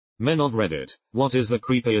Men of Reddit, what is the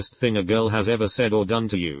creepiest thing a girl has ever said or done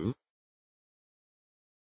to you?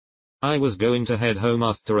 I was going to head home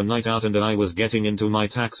after a night out and I was getting into my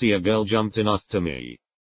taxi. A girl jumped in after me.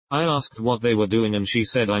 I asked what they were doing and she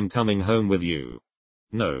said, I'm coming home with you.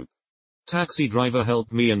 No. Taxi driver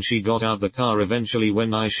helped me and she got out the car eventually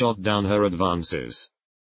when I shot down her advances.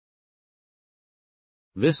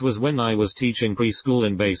 This was when I was teaching preschool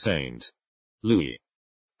in Bay St. Louis.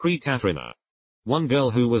 Pre-Katrina. One girl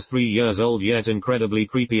who was 3 years old yet incredibly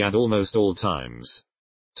creepy at almost all times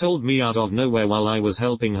told me out of nowhere while I was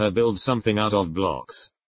helping her build something out of blocks,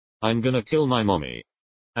 I'm gonna kill my mommy.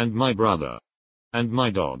 And my brother. And my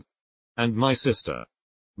dog. And my sister.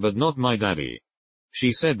 But not my daddy.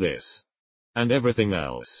 She said this. And everything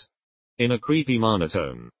else. In a creepy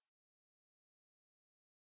monotone.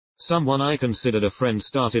 Someone I considered a friend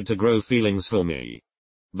started to grow feelings for me.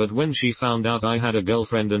 But when she found out I had a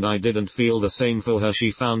girlfriend and I didn't feel the same for her,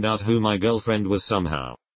 she found out who my girlfriend was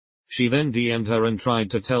somehow. She then DM'd her and tried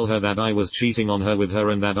to tell her that I was cheating on her with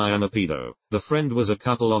her and that I am a pedo. The friend was a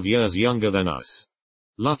couple of years younger than us.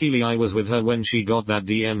 Luckily I was with her when she got that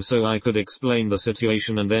DM so I could explain the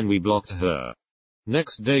situation and then we blocked her.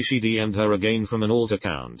 Next day she DM'd her again from an alt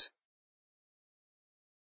account.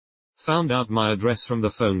 Found out my address from the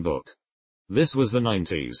phone book. This was the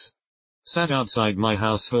 90s. Sat outside my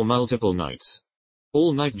house for multiple nights.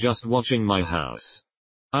 All night just watching my house.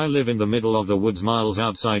 I live in the middle of the woods miles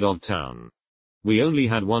outside of town. We only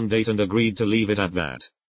had one date and agreed to leave it at that.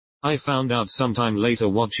 I found out sometime later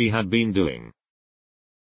what she had been doing.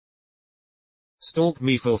 Stalked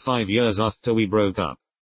me for 5 years after we broke up.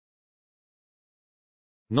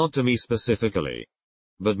 Not to me specifically.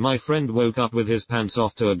 But my friend woke up with his pants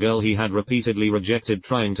off to a girl he had repeatedly rejected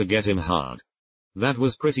trying to get him hard. That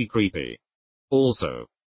was pretty creepy. Also,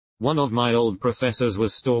 one of my old professors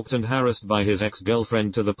was stalked and harassed by his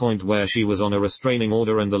ex-girlfriend to the point where she was on a restraining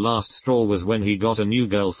order, and the last straw was when he got a new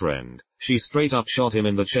girlfriend. She straight up shot him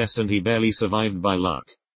in the chest and he barely survived by luck.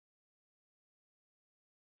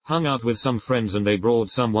 Hung out with some friends and they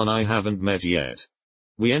brought someone I haven't met yet.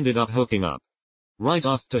 We ended up hooking up. Right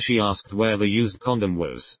after she asked where the used condom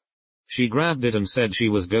was. She grabbed it and said she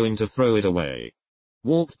was going to throw it away.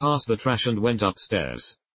 Walked past the trash and went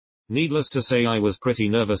upstairs. Needless to say I was pretty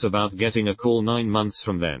nervous about getting a call 9 months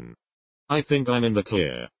from then. I think I'm in the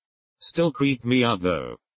clear. Still creeped me out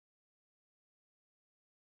though.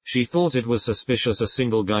 She thought it was suspicious a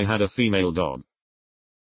single guy had a female dog.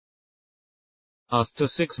 After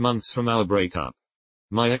 6 months from our breakup,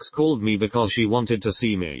 my ex called me because she wanted to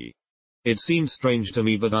see me. It seemed strange to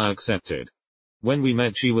me but I accepted. When we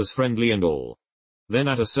met she was friendly and all. Then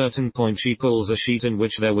at a certain point she pulls a sheet in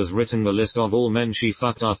which there was written the list of all men she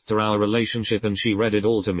fucked after our relationship and she read it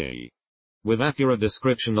all to me. With accurate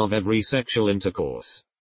description of every sexual intercourse.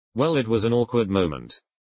 Well, it was an awkward moment.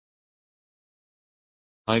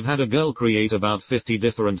 I've had a girl create about 50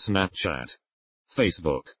 different Snapchat,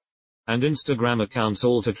 Facebook, and Instagram accounts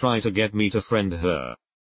all to try to get me to friend her.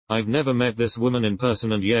 I've never met this woman in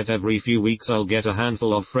person and yet every few weeks I'll get a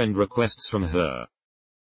handful of friend requests from her.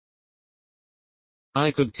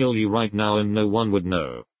 I could kill you right now and no one would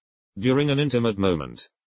know. During an intimate moment,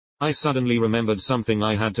 I suddenly remembered something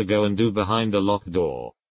I had to go and do behind a locked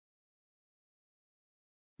door.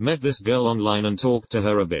 Met this girl online and talked to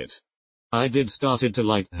her a bit. I started to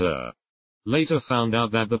like her. Later found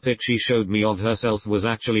out that the pic she showed me of herself was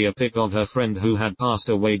actually a pic of her friend who had passed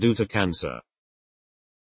away due to cancer.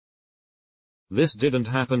 This didn't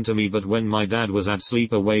happen to me, but when my dad was at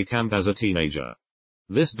sleepaway camp as a teenager,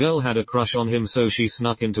 this girl had a crush on him, so she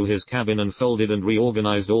snuck into his cabin and folded and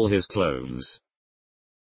reorganized all his clothes.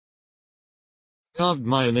 Carved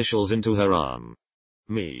my initials into her arm.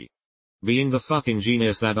 Me, being the fucking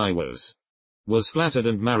genius that I was flattered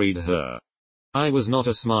and married her. I was not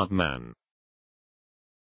a smart man.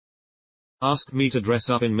 Asked me to dress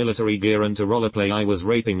up in military gear and to rollerplay I was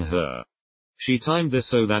raping her. She timed this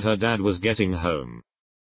so that her dad was getting home.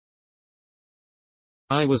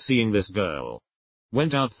 I was seeing this girl.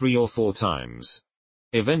 Went out 3 or 4 times.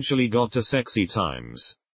 Eventually got to sexy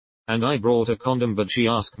times. And I brought a condom, but she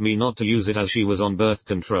asked me not to use it as she was on birth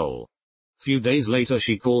control. Few days later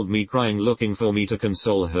she called me crying looking for me to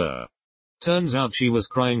console her. Turns out she was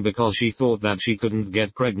crying because she thought that she couldn't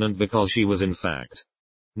get pregnant because she was in fact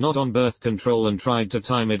not on birth control and tried to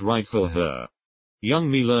time it right for her. Young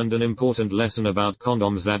me learned an important lesson about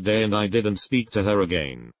condoms that day and I didn't speak to her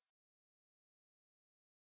again.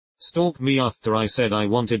 Stalked me after I said I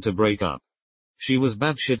wanted to break up. She was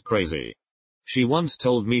batshit crazy. She once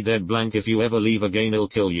told me dead blank, if you ever leave again I'll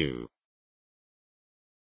kill you.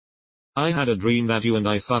 I had a dream that you and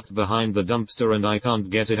I fucked behind the dumpster and I can't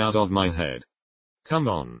get it out of my head. Come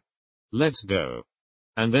on. Let's go.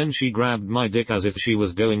 And then she grabbed my dick as if she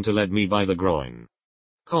was going to let me by the groin.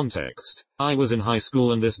 Context. I was in high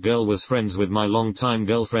school and this girl was friends with my longtime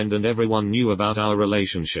girlfriend and everyone knew about our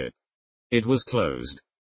relationship. It was closed.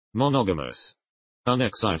 Monogamous.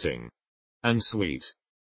 Unexciting. And sweet.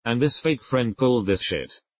 And this fake friend pulled this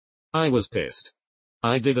shit. I was pissed.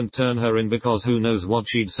 I didn't turn her in because who knows what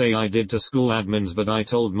she'd say I did to school admins, but I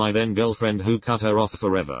told my then girlfriend, who cut her off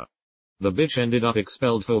forever. The bitch ended up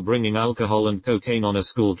expelled for bringing alcohol and cocaine on a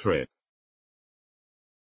school trip.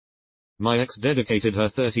 My ex dedicated her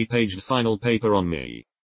 30-paged final paper on me,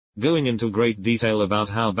 going into great detail about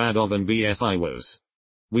how bad of an BF I was.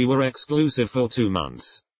 We were exclusive for 2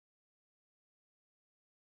 months.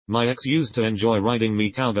 My ex used to enjoy riding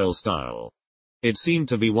me cowgirl style. It seemed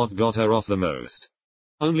to be what got her off the most.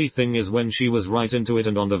 Only thing is, when she was right into it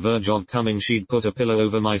and on the verge of coming, she'd put a pillow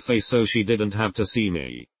over my face so she didn't have to see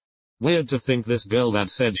me. Weird to think this girl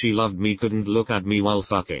that said she loved me couldn't look at me while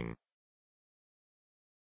fucking.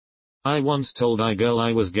 I once told a girl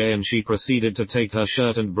I was gay and she proceeded to take her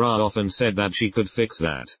shirt and bra off and said that she could fix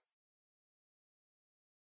that.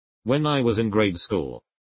 When I was in grade school,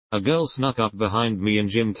 a girl snuck up behind me in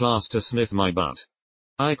gym class to sniff my butt.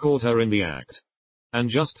 I caught her in the act. And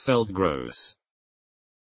just felt gross.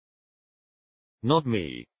 Not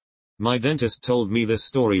me. My dentist told me this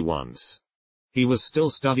story once. He was still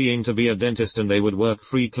studying to be a dentist and they would work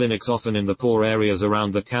free clinics often in the poor areas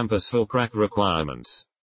around the campus for crack requirements.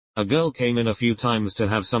 A girl came in a few times to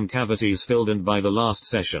have some cavities filled, and by the last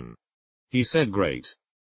session, he said, "Great.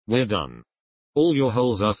 We're done. All your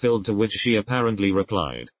holes are filled," to which she apparently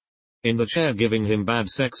replied, in the chair, giving him bad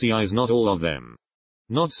sexy eyes. Not all of them.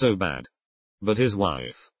 Not so bad. But his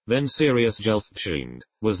wife, then serious Jelfchind,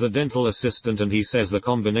 was the dental assistant, and he says the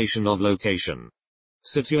combination of location,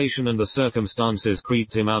 situation and the circumstances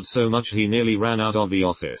creeped him out so much he nearly ran out of the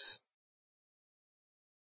office.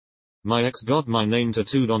 My ex got my name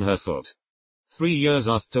tattooed on her foot. 3 years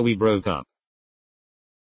after we broke up.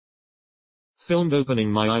 Filmed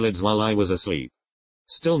opening my eyelids while I was asleep.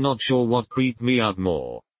 Still not sure what creeped me out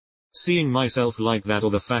more. Seeing myself like that,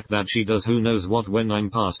 or the fact that she does who knows what when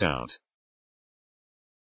I'm passed out.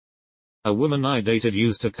 A woman I dated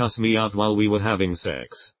used to cuss me out while we were having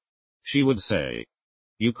sex. She would say,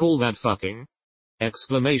 "You call that fucking?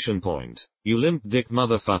 Exclamation point. You limp dick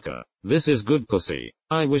motherfucker. This is good pussy.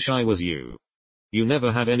 I wish I was you. You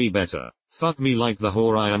never had any better. Fuck me like the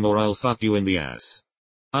whore I am, or I'll fuck you in the ass.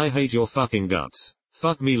 I hate your fucking guts.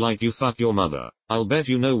 Fuck me like you fuck your mother. I'll bet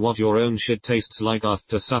you know what your own shit tastes like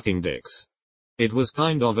after sucking dicks." It was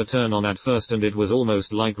kind of a turn on at first, and it was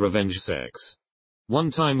almost like revenge sex. One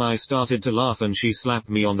time I started to laugh and she slapped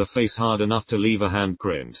me on the face hard enough to leave a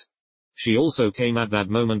handprint. She also came at that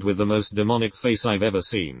moment with the most demonic face I've ever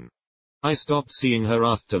seen. I stopped seeing her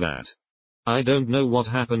after that. I don't know what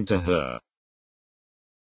happened to her.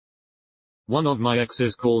 One of my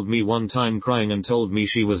exes called me one time crying and told me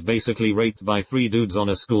she was basically raped by 3 dudes on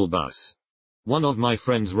a school bus. One of my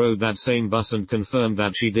friends rode that same bus and confirmed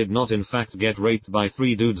that she did not in fact get raped by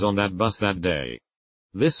 3 dudes on that bus that day.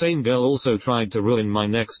 This same girl also tried to ruin my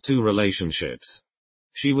next 2 relationships.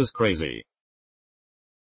 She was crazy.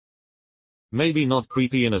 Maybe not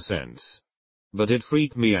creepy in a sense, but it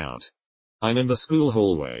freaked me out. I'm in the school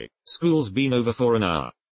hallway. School's been over for an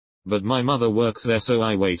hour. But my mother works there, so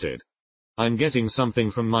I waited. I'm getting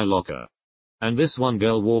something from my locker. And this one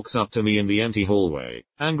girl walks up to me in the empty hallway,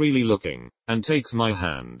 angrily looking, and takes my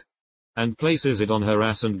hand. And places it on her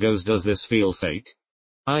ass and goes, "Does this feel fake?"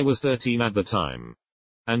 I was 13 at the time.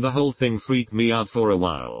 And the whole thing freaked me out for a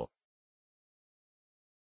while.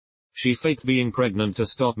 She faked being pregnant to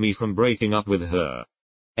stop me from breaking up with her.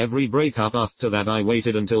 Every breakup after that I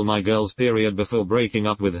waited until my girl's period before breaking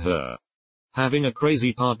up with her. Having a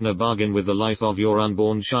crazy partner bargain with the life of your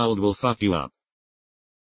unborn child will fuck you up.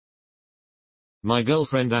 My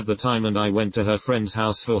girlfriend at the time and I went to her friend's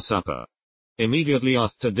house for supper. Immediately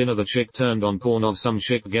after dinner the chick turned on porn of some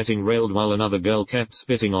chick getting railed while another girl kept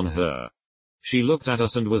spitting on her. She looked at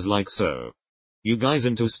us and was like, "So, you guys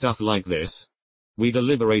into stuff like this?" We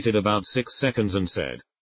deliberated about 6 seconds and said,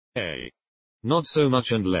 "Hey, not so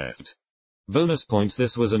much," and left. Bonus points: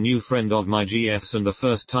 this was a new friend of my GF's and the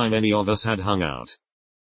first time any of us had hung out.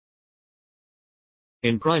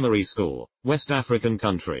 In primary school, West African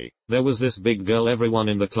country, there was this big girl everyone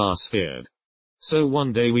in the class feared. So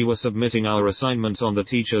one day we were submitting our assignments on the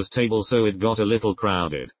teacher's table, so it got a little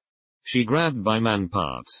crowded. She grabbed my man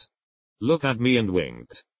parts, looked at me and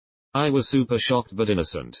winked. I was super shocked but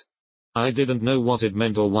innocent. I didn't know what it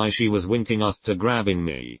meant or why she was winking after grabbing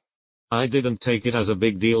me. I didn't take it as a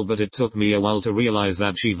big deal, but it took me a while to realize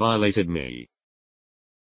that she violated me.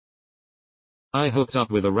 I hooked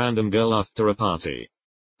up with a random girl after a party.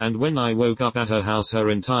 And when I woke up at her house, her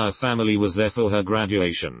entire family was there for her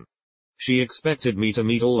graduation. She expected me to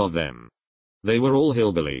meet all of them. They were all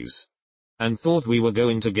hillbillies. And thought we were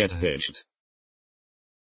going to get hitched.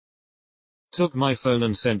 Took my phone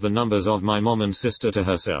and sent the numbers of my mom and sister to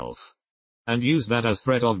herself. And used that as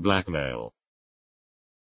threat of blackmail.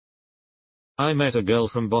 I met a girl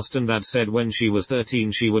from Boston that said when she was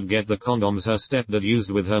 13 she would get the condoms her stepdad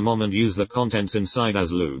used with her mom and use the contents inside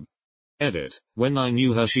as lube. Edit. When I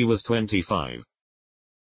knew her she was 25.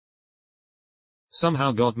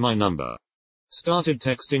 Somehow got my number. Started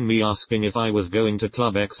texting me asking if I was going to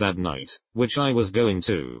Club X that night, which I was going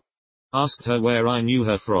to. Asked her where I knew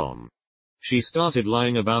her from. She started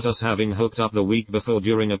lying about us having hooked up the week before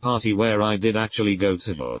during a party where I did actually go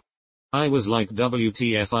to. I was like,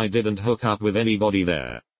 WTF, I didn't hook up with anybody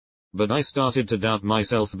there. But I started to doubt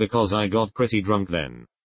myself because I got pretty drunk then.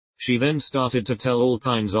 She then started to tell all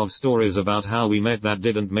kinds of stories about how we met that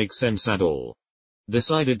didn't make sense at all.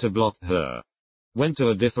 Decided to block her. Went to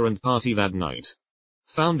a different party that night.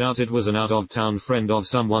 Found out it was an out-of-town friend of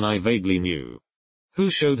someone I vaguely knew. Who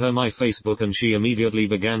showed her my Facebook and she immediately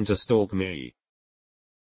began to stalk me.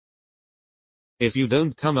 If you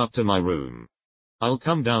don't come up to my room, I'll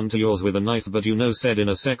come down to yours with a knife, but said in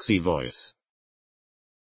a sexy voice.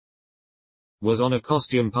 Was on a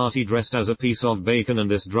costume party dressed as a piece of bacon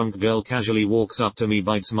and this drunk girl casually walks up to me,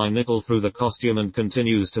 bites my nipple through the costume and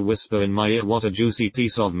continues to whisper in my ear, what a juicy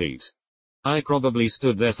piece of meat. I probably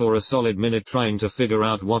stood there for a solid minute trying to figure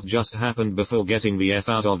out what just happened before getting the F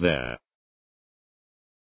out of there.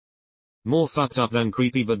 More fucked up than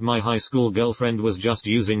creepy, but my high school girlfriend was just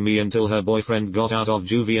using me until her boyfriend got out of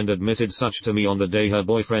juvie and admitted such to me on the day her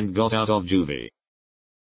boyfriend got out of juvie.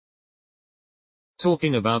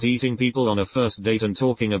 Talking about eating people on a first date and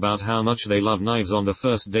talking about how much they love knives on the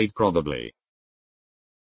first date probably.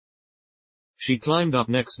 She climbed up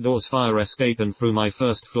next door's fire escape and through my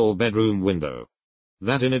first floor bedroom window.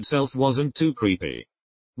 That in itself wasn't too creepy.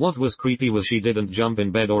 What was creepy was she didn't jump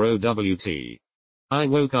in bed or OWT. I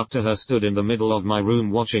woke up to her stood in the middle of my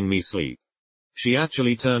room watching me sleep. She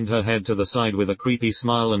actually turned her head to the side with a creepy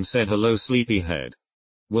smile and said hello sleepyhead.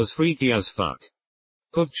 Was freaky as fuck.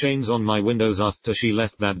 Put chains on my windows after she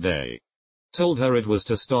left that day. Told her it was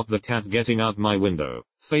to stop the cat getting out my window,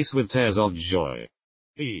 face with tears of joy.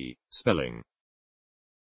 Spelling.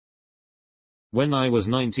 When I was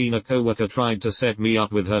 19 a coworker tried to set me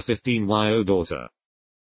up with her 15-year-old daughter.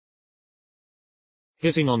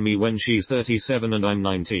 Hitting on me when she's 37 and I'm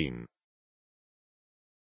 19.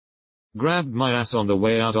 Grabbed my ass on the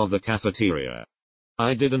way out of the cafeteria.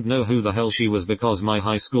 I didn't know who the hell she was because my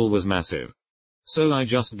high school was massive. So I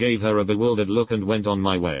just gave her a bewildered look and went on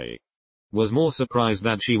my way. Was more surprised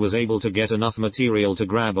that she was able to get enough material to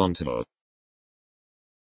grab onto.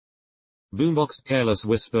 Boomboxed careless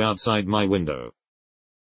whisper outside my window.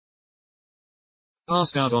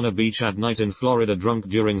 Passed out on a beach at night in Florida drunk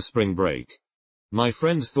during spring break. My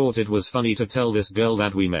friends thought it was funny to tell this girl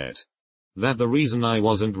that we met. That the reason I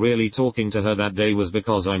wasn't really talking to her that day was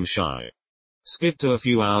because I'm shy. Skipped to a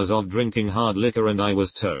few hours of drinking hard liquor and I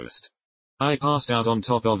was toast. I passed out on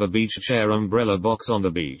top of a beach chair umbrella box on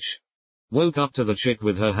the beach. Woke up to the chick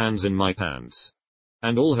with her hands in my pants.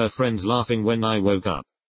 And all her friends laughing when I woke up.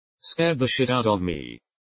 Scared the shit out of me.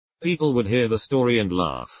 People would hear the story and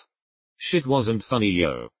laugh. Shit wasn't funny,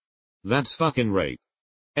 yo. That's fucking rape.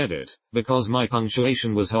 Edit, because my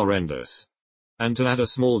punctuation was horrendous. And to add a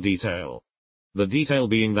small detail. The detail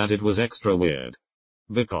being that it was extra weird.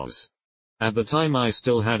 Because at the time I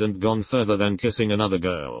still hadn't gone further than kissing another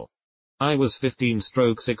girl. I was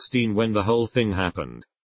 15/16 when the whole thing happened.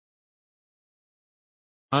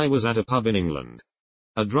 I was at a pub in England.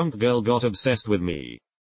 A drunk girl got obsessed with me.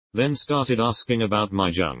 Then started asking about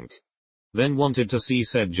my junk. Then wanted to see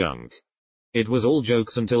said junk. It was all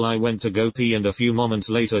jokes until I went to go pee and a few moments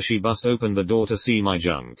later she bust open the door to see my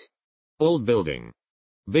junk. Old building.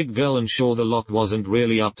 Big girl and sure the lock wasn't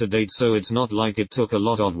really up to date so it's not like it took a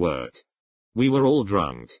lot of work. We were all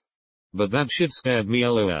drunk. But that shit scared me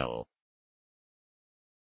lol.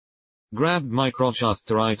 Grabbed my crotch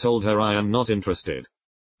after I told her I am not interested.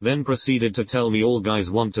 Then proceeded to tell me all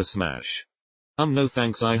guys want to smash. No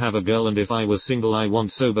thanks, I have a girl and if I was single I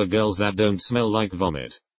want sober girls that don't smell like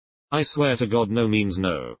vomit. I swear to God no means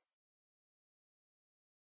no.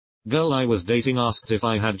 Girl I was dating asked if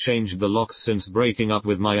I had changed the locks since breaking up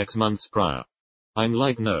with my ex months prior. I'm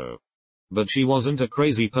like no. But she wasn't a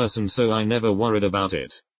crazy person so I never worried about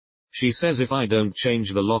it. She says if I don't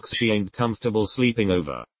change the locks she ain't comfortable sleeping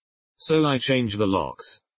over. So I change the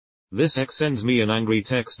locks. This ex sends me an angry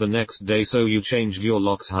text the next day, so you changed your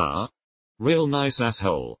locks, huh? Real nice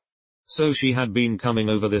asshole. So she had been coming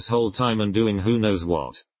over this whole time and doing who knows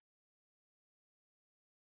what.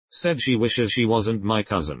 Said she wishes she wasn't my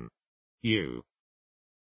cousin. You.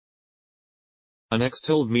 An ex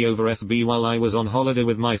told me over FB while I was on holiday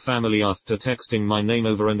with my family after texting my name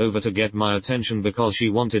over and over to get my attention because she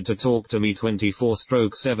wanted to talk to me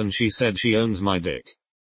 24/7. She said she owns my dick.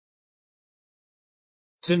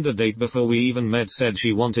 Tinder date before we even met said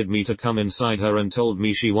she wanted me to come inside her and told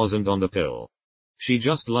me she wasn't on the pill. She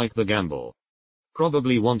just liked the gamble.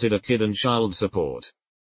 Probably wanted a kid and child support.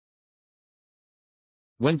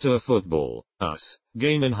 Went to a football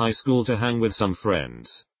game in high school to hang with some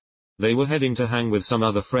friends. They were heading to hang with some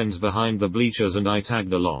other friends behind the bleachers and I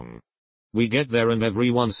tagged along. We get there and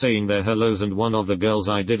everyone's saying their hellos and one of the girls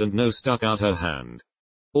I didn't know stuck out her hand.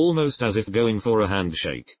 Almost as if going for a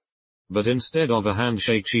handshake. But instead of a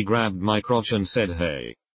handshake she grabbed my crotch and said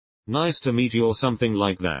hey. Nice to meet you or something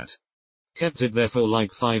like that. Kept it there for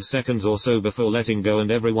like 5 seconds or so before letting go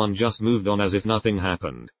and everyone just moved on as if nothing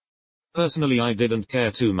happened. Personally I didn't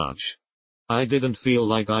care too much. I didn't feel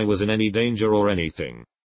like I was in any danger or anything.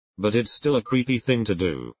 But it's still a creepy thing to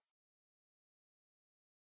do.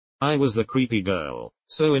 I was the creepy girl.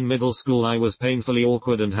 So in middle school I was painfully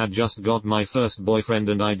awkward and had just got my first boyfriend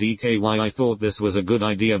and I thought this was a good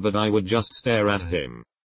idea, but I would just stare at him.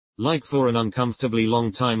 Like for an uncomfortably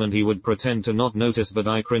long time and he would pretend to not notice, but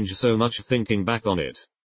I cringe so much thinking back on it.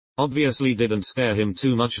 Obviously didn't scare him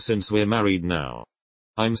too much since we're married now.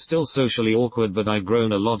 I'm still socially awkward but I've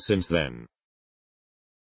grown a lot since then.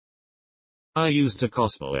 I used to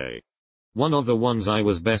cosplay. One of the ones I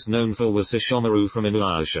was best known for was Sesshomaru from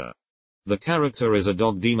Inuyasha. The character is a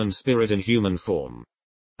dog demon spirit in human form.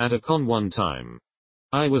 At a con one time,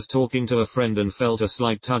 I was talking to a friend and felt a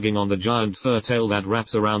slight tugging on the giant fur tail that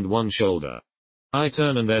wraps around one shoulder. I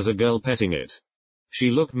turn and there's a girl petting it.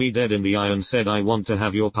 She looked me dead in the eye and said, "I want to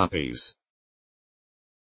have your puppies."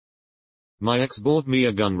 My ex bought me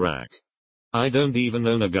a gun rack. I don't even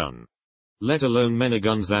own a gun. Let alone many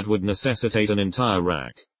guns that would necessitate an entire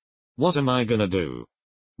rack. What am I gonna do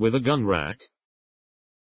with a gun rack?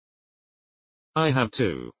 I have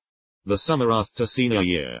two. The summer after senior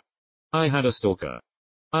year, I had a stalker.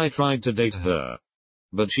 I tried to date her.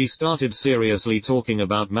 But she started seriously talking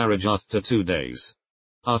about marriage after 2 days.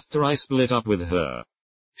 After I split up with her.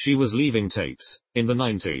 She was leaving tapes, in the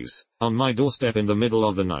 90s, on my doorstep in the middle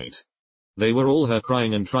of the night. They were all her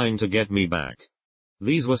crying and trying to get me back.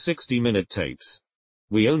 These were 60-minute tapes.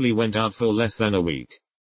 We only went out for less than a week.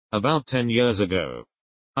 About 10 years ago.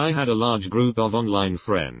 I had a large group of online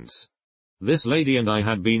friends. This lady and I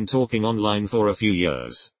had been talking online for a few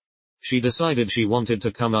years. She decided she wanted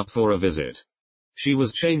to come up for a visit. She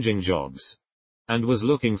was changing jobs. And was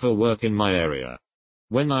looking for work in my area.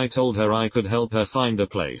 When I told her I could help her find a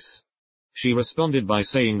place, she responded by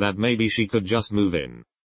saying that maybe she could just move in.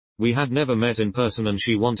 We had never met in person and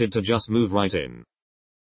she wanted to just move right in.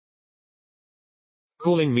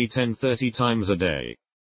 Calling me 10-30 times a day.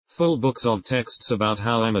 Full books of texts about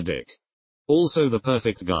how I'm a dick. Also the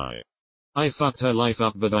perfect guy. I fucked her life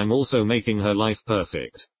up but I'm also making her life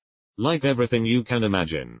perfect. Like everything you can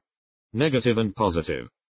imagine. Negative and positive.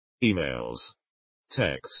 Emails.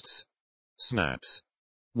 Texts. Snaps.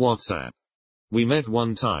 WhatsApp. We met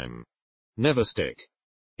one time. Never stick.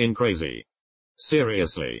 In crazy.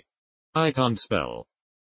 Seriously. I can't spell.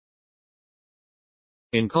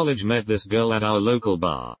 In college met this girl at our local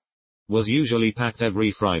bar. Was usually packed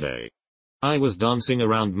every Friday. I was dancing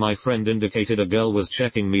around, my friend indicated a girl was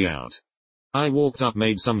checking me out. I walked up,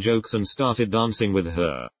 made some jokes and started dancing with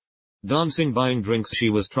her. Dancing, buying drinks, she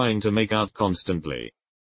was trying to make out constantly.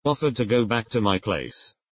 Offered to go back to my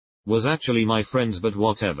place. Was actually my friend's but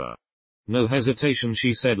whatever. No hesitation,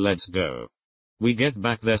 she said let's go. We get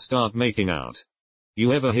back there, start making out.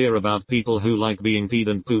 You ever hear about people who like being peed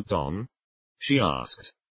and pooped on? She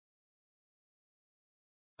asked.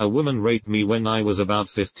 A woman raped me when I was about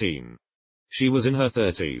 15. She was in her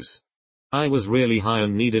 30s. I was really high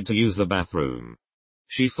and needed to use the bathroom.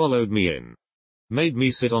 She followed me in. Made me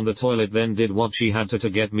sit on the toilet, then did what she had to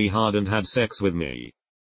get me hard and had sex with me.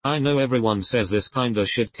 I know everyone says this kinda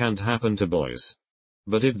shit can't happen to boys.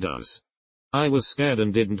 But it does. I was scared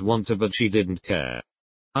and didn't want to, but she didn't care.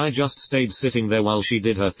 I just stayed sitting there while she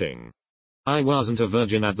did her thing. I wasn't a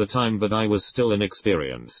virgin at the time, but I was still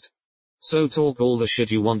inexperienced. So talk all the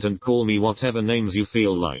shit you want and call me whatever names you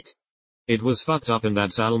feel like. It was fucked up and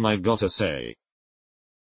that's all I've gotta say.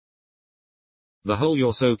 The whole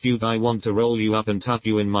 "you're so cute I want to roll you up and tuck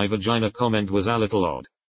you in my vagina" comment was a little odd.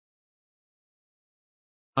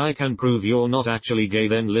 I can prove you're not actually gay.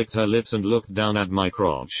 Then licked her lips and looked down at my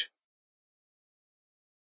crotch.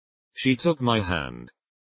 She took my hand,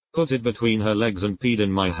 put it between her legs and peed in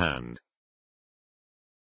my hand.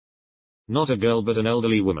 Not a girl but an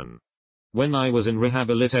elderly woman. When I was in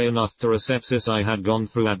rehabilitation after a sepsis I had gone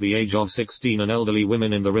through at the age of 16, an elderly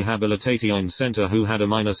woman in the rehabilitation center who had a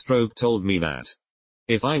minor stroke told me that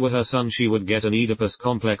if I were her son she would get an Oedipus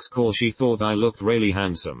complex cause she thought I looked really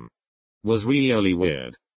handsome. Was really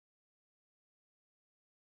weird.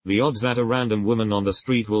 The odds that a random woman on the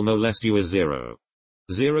street will molest you is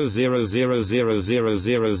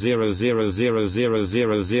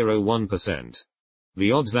 0.000000000000001%.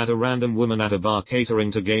 The odds that a random woman at a bar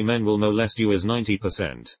catering to gay men will molest you is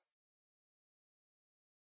 90%.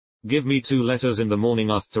 Give me 2 letters in the morning.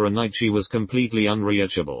 After a night she was completely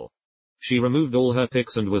unreachable. She removed all her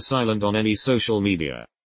pics and was silent on any social media.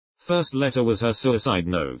 First letter was her suicide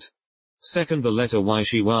note. Second the letter why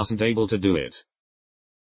she wasn't able to do it.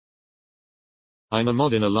 I'm a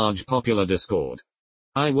mod in a large popular Discord.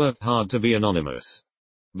 I worked hard to be anonymous.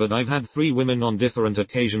 But I've had 3 women on different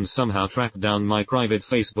occasions somehow track down my private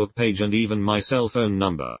Facebook page and even my cell phone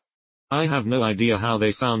number. I have no idea how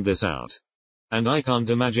they found this out. And I can't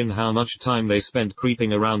imagine how much time they spent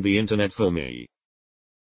creeping around the internet for me.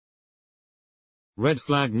 Red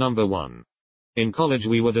flag number 1. In college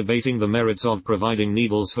we were debating the merits of providing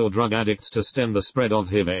needles for drug addicts to stem the spread of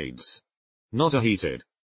HIV/AIDS. Not a heated,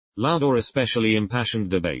 loud or especially impassioned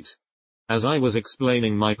debate. As I was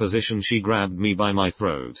explaining my position she grabbed me by my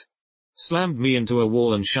throat, slammed me into a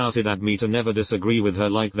wall and shouted at me to never disagree with her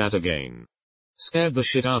like that again. Scared the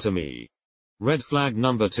shit out of me. Red flag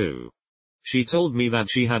number 2. She told me that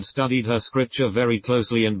she had studied her scripture very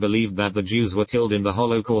closely and believed that the Jews were killed in the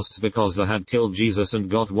Holocausts because they had killed Jesus and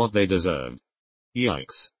got what they deserved.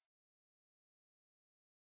 Yikes.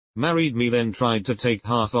 Married me then tried to take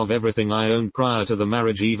half of everything I owned prior to the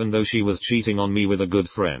marriage even though she was cheating on me with a good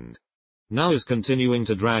friend. Now is continuing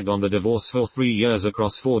to drag on the divorce for 3 years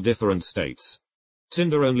across 4 different states.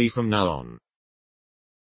 Tinder only from now on.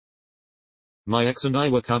 My ex and I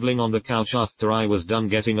were cuddling on the couch after I was done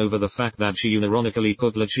getting over the fact that she unironically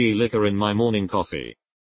put lychee liquor in my morning coffee.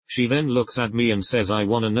 She then looks at me and says I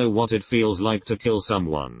wanna know what it feels like to kill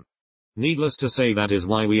someone. Needless to say that is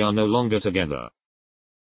why we are no longer together.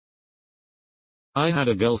 I had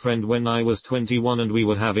a girlfriend when I was 21 and we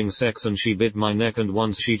were having sex and she bit my neck and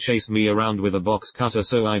once she chased me around with a box cutter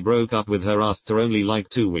so I broke up with her after only like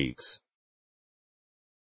 2 weeks.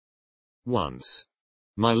 Once.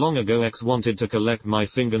 My long ago ex wanted to collect my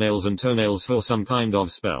fingernails and toenails for some kind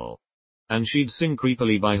of spell. And she'd sing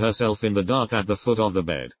creepily by herself in the dark at the foot of the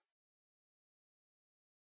bed.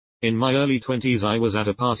 In my early 20s I was at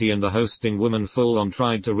a party and the hosting woman full on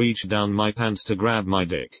tried to reach down my pants to grab my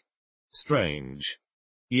dick. Strange.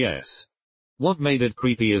 Yes. What made it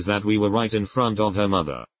creepy is that we were right in front of her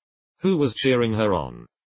mother, who was cheering her on.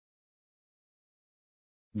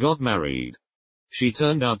 Got married. She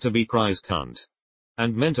turned out to be Cry's cunt.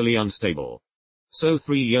 And mentally unstable. So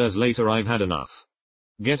 3 years later I've had enough.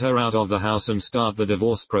 Get her out of the house and start the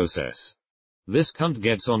divorce process. This cunt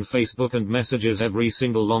gets on Facebook and messages every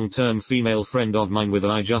single long-term female friend of mine with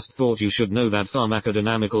I just thought you should know that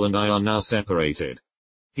pharmacodynamical and I are now separated.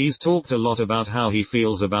 He's talked a lot about how he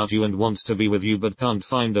feels about you and wants to be with you but can't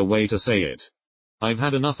find a way to say it. I've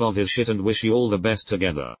had enough of his shit and wish you all the best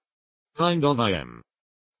together. Kind of I am.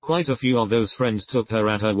 Quite a few of those friends took her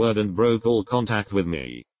at her word and broke all contact with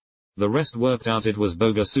me. The rest worked out it was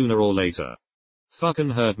bogus sooner or later.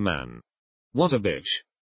 Fucking hurt man. What a bitch.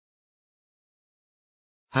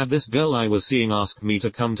 Had this girl I was seeing ask me to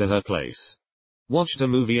come to her place. Watched a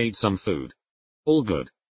movie, ate some food. All good.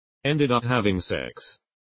 Ended up having sex.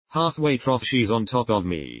 Halfway trough she's on top of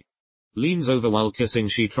me. Leans over while kissing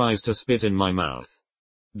she tries to spit in my mouth.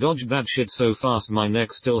 Dodged that shit so fast my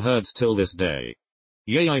neck still hurts till this day.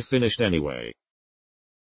 Yay I finished anyway.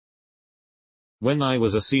 When I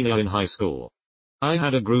was a senior in high school, I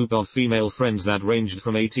had a group of female friends that ranged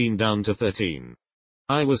from 18 down to 13.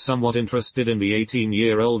 I was somewhat interested in the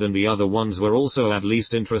 18-year-old and the other ones were also at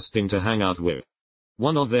least interesting to hang out with.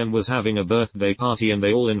 One of them was having a birthday party and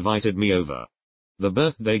they all invited me over. The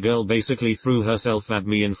birthday girl basically threw herself at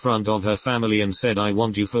me in front of her family and said I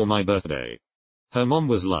want you for my birthday. Her mom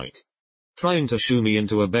was like trying to shoo me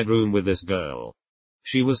into a bedroom with this girl.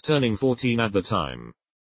 She was turning 14 at the time.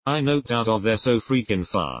 I noped out of there so freaking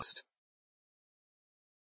fast.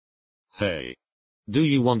 Hey. Do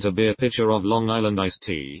you want a beer pitcher of Long Island iced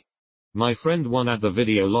tea? My friend won at the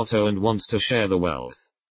video lotto and wants to share the wealth.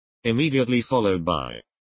 Immediately followed by,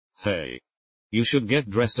 hey. You should get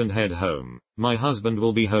dressed and head home. My husband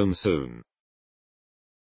will be home soon.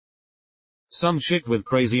 Some chick with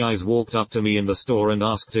crazy eyes walked up to me in the store and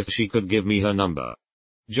asked if she could give me her number.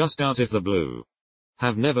 Just out of the blue.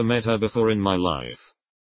 Have never met her before in my life.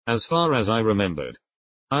 As far as I remembered,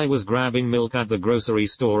 I was grabbing milk at the grocery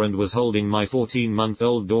store and was holding my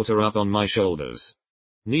 14-month-old daughter up on my shoulders.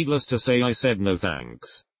 Needless to say, I said no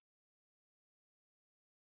thanks.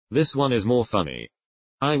 This one is more funny.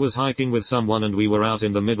 I was hiking with someone and we were out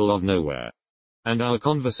in the middle of nowhere. And our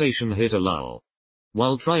conversation hit a lull.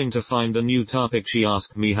 While trying to find a new topic, she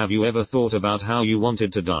asked me, have you ever thought about how you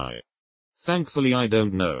wanted to die? Thankfully I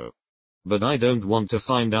don't know. But I don't want to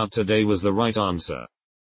find out today was the right answer.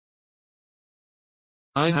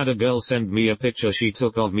 I had a girl send me a picture she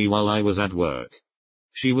took of me while I was at work.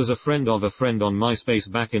 She was a friend of a friend on MySpace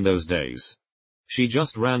back in those days. She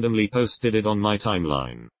just randomly posted it on my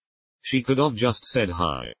timeline. She could have just said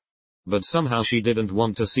hi. But somehow she didn't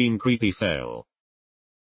want to seem creepy. Fail.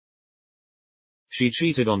 She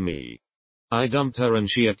cheated on me. I dumped her and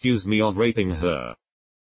she accused me of raping her.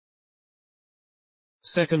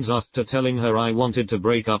 Seconds after telling her I wanted to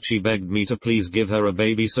break up, she begged me to please give her a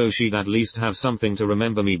baby so she'd at least have something to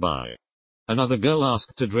remember me by. Another girl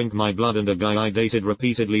asked to drink my blood and a guy I dated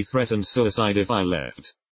repeatedly threatened suicide if I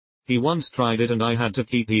left. He once tried it and I had to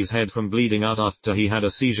keep his head from bleeding out after he had a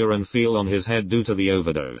seizure and feel on his head due to the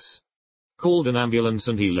overdose. Called an ambulance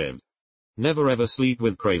and he lived. Never ever sleep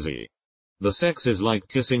with crazy. The sex is like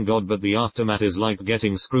kissing God, but the aftermath is like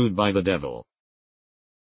getting screwed by the devil.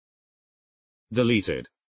 Deleted.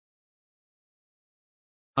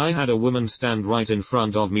 I had a woman stand right in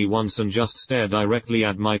front of me once and just stare directly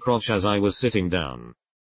at my crotch as I was sitting down.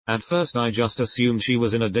 At first I just assumed she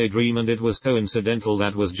was in a daydream and it was coincidental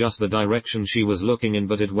that was just the direction she was looking in,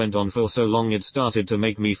 but it went on for so long it started to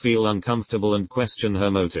make me feel uncomfortable and question her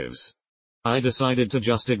motives. I decided to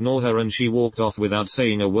just ignore her and she walked off without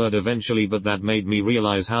saying a word eventually, but that made me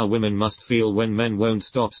realize how women must feel when men won't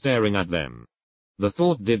stop staring at them. The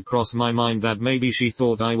thought did cross my mind that maybe she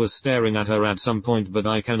thought I was staring at her at some point, but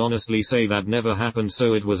I can honestly say that never happened,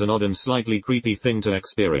 so it was an odd and slightly creepy thing to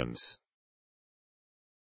experience.